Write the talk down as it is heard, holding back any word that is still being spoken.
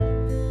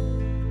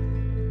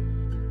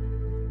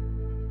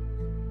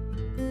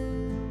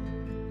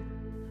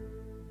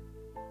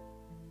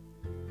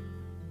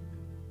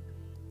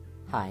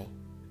Hi,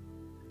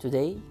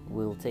 today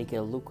we'll take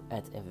a look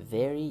at a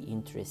very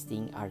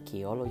interesting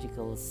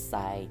archaeological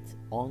site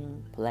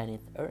on planet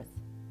Earth.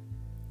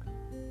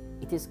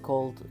 It is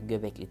called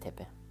Göbekli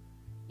Tepe.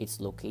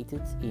 It's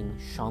located in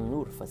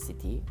Şanlıurfa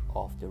city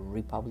of the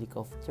Republic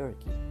of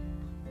Turkey.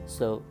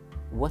 So,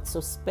 what's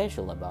so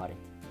special about it?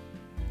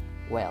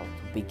 Well,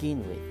 to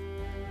begin with,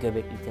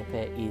 Göbekli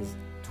Tepe is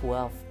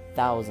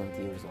 12,000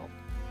 years old.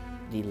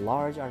 The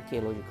large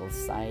archaeological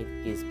site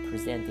is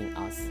presenting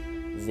us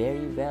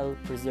very well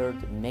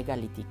preserved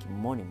megalithic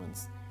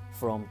monuments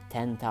from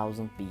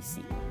 10,000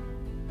 BC.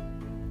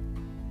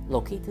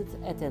 Located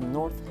at a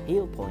north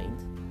hill point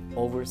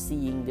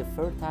overseeing the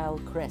Fertile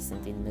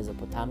Crescent in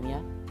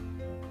Mesopotamia,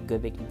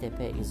 Göbekli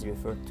Tepe is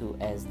referred to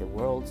as the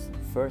world's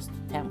first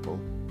temple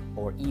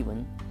or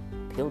even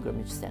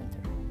pilgrimage center.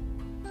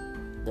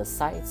 The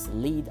site's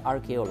lead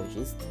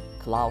archaeologist,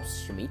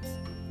 Klaus Schmidt,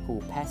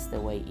 who passed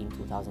away in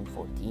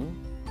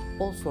 2014,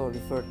 also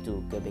referred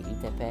to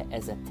Göbekli Tepe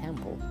as a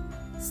temple,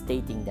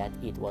 stating that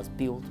it was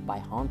built by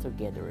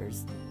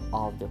hunter-gatherers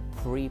of the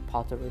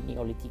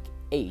pre-Proto-Neolithic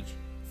age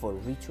for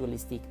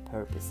ritualistic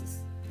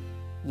purposes.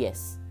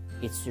 Yes,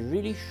 it's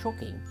really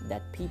shocking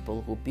that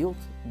people who built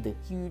the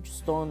huge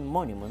stone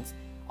monuments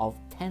of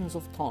tens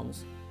of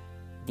tons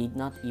did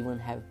not even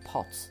have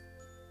pots.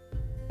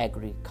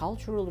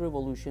 Agricultural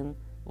revolution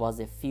was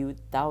a few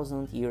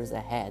thousand years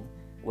ahead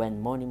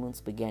when monuments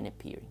began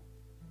appearing.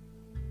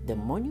 The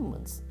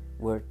monuments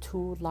were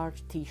two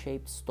large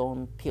T-shaped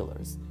stone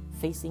pillars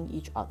facing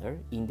each other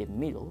in the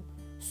middle,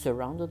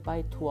 surrounded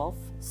by 12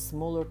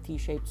 smaller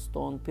T-shaped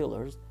stone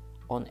pillars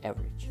on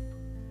average.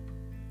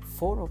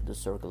 4 of the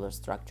circular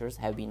structures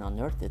have been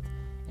unearthed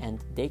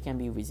and they can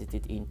be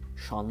visited in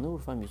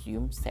Şanlıurfa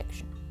Museum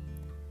section.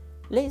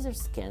 Laser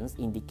scans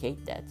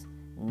indicate that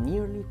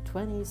nearly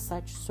 20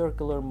 such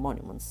circular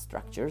monument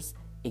structures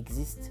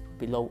exist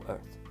below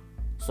Earth.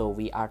 So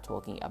we are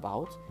talking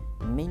about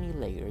many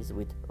layers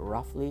with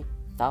roughly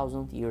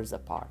 1,000 years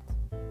apart.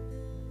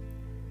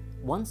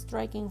 One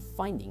striking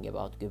finding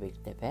about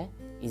Göbekli Tepe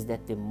is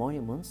that the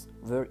monuments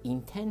were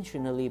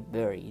intentionally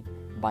buried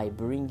by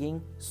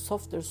bringing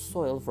softer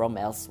soil from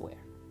elsewhere.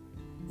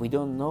 We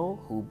don't know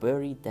who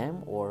buried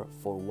them or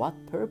for what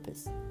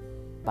purpose,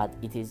 but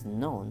it is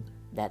known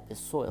that the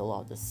soil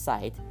of the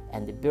site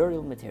and the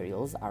burial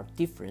materials are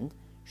different,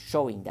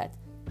 showing that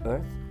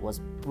earth was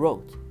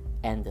brought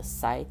and the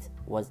site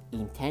was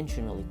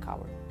intentionally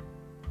covered.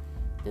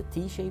 The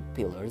T-shaped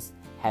pillars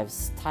have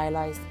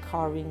stylized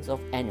carvings of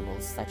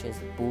animals such as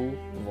bull,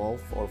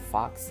 wolf or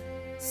fox,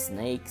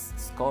 snakes,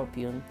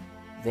 scorpion,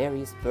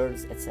 various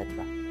birds, etc.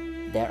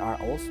 There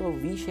are also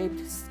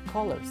V-shaped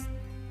scholars,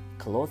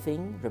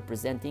 clothing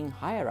representing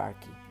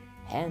hierarchy,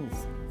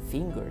 hands,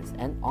 fingers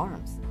and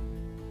arms.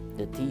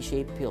 The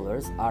T-shaped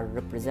pillars are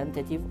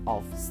representative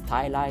of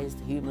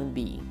stylized human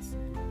beings,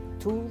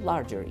 2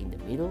 larger in the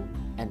middle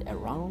and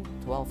around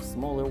 12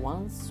 smaller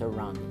ones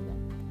surrounding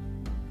them.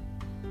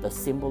 The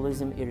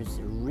symbolism is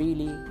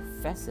really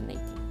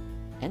fascinating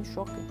and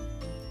shocking.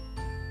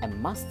 A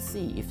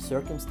must-see if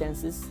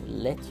circumstances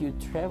let you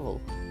travel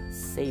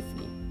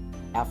safely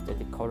after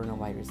the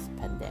coronavirus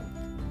pandemic.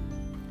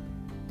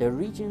 The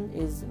region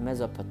is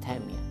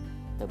Mesopotamia,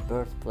 the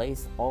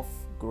birthplace of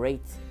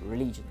great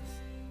religions.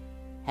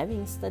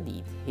 Having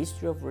studied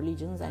history of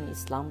religions and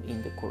Islam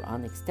in the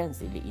Quran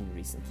extensively in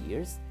recent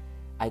years,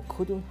 I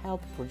couldn't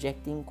help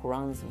projecting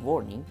Quran's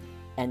warning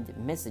and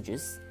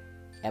messages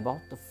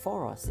about the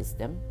Pharaoh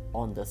system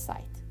on the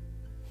site.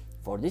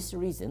 For this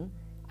reason,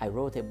 I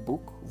wrote a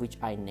book which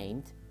I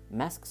named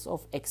Masks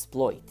of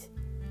Exploit,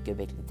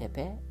 Göbekli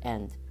Tepe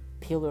and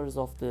Pillars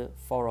of the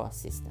Pharaoh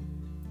System.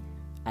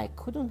 I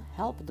couldn't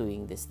help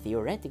doing this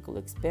theoretical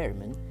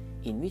experiment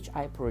in which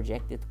I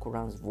projected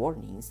Quran's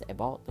warnings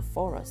about the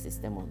Pharaoh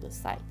system on the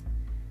site.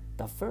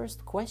 The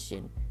first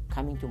question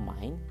coming to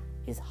mind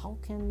is how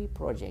can we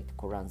project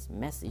Quran's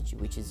message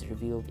which is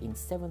revealed in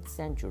 7th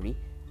century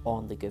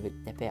on the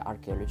Göbekli Tepe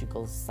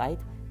archaeological site,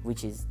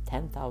 which is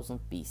 10,000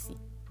 BC.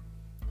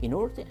 In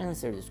order to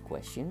answer this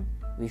question,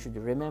 we should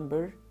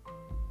remember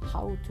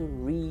how to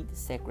read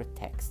sacred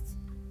texts.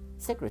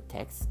 Sacred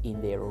texts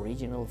in their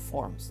original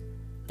forms,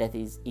 that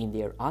is, in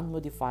their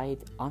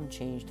unmodified,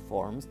 unchanged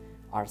forms,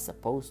 are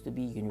supposed to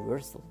be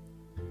universal.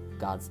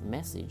 God's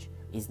message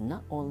is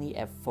not only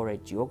for a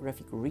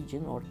geographic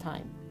region or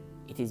time,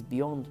 it is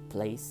beyond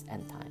place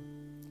and time.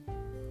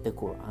 The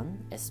Quran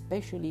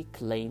especially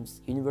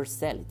claims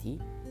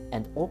universality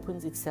and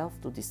opens itself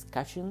to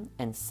discussion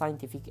and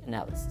scientific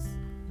analysis.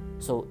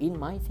 So in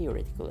my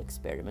theoretical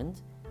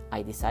experiment,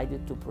 I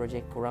decided to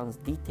project Quran's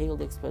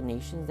detailed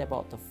explanations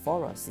about the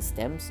Pharaoh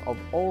systems of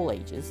all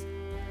ages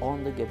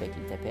on the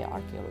Göbekli Tepe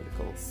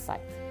archaeological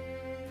site.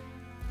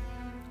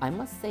 I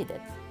must say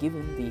that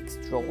given the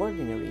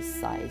extraordinary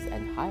size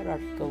and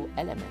hierarchical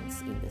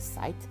elements in the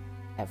site,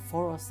 a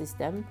Pharaoh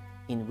system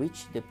in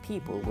which the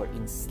people were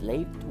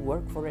enslaved to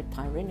work for a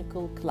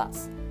tyrannical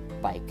class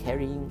by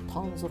carrying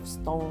tons of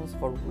stones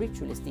for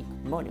ritualistic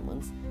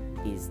monuments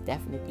is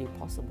definitely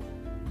possible.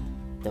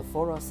 The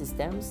Pharaoh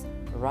systems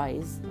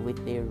rise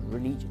with their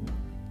religion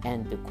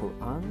and the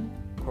Quran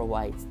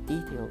provides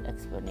detailed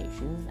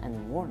explanations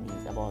and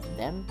warnings about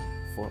them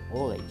for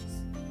all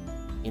ages.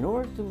 In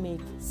order to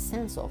make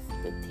sense of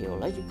the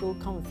theological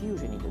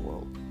confusion in the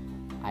world,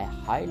 I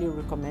highly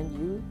recommend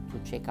you to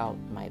check out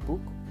my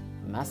book,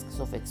 Masks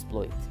of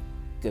Exploit,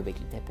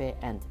 Göbekli Tepe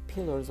and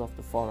Pillars of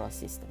the Pharaoh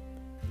System,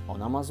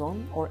 on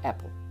Amazon or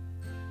Apple.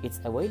 It's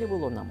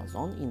available on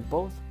Amazon in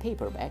both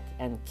paperback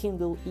and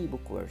Kindle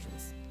ebook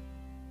versions.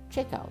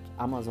 Check out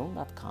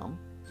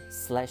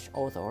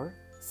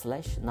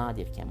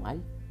amazon.com/author/Nadir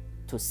Kemal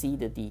to see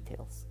the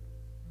details.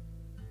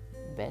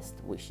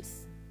 Best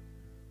wishes.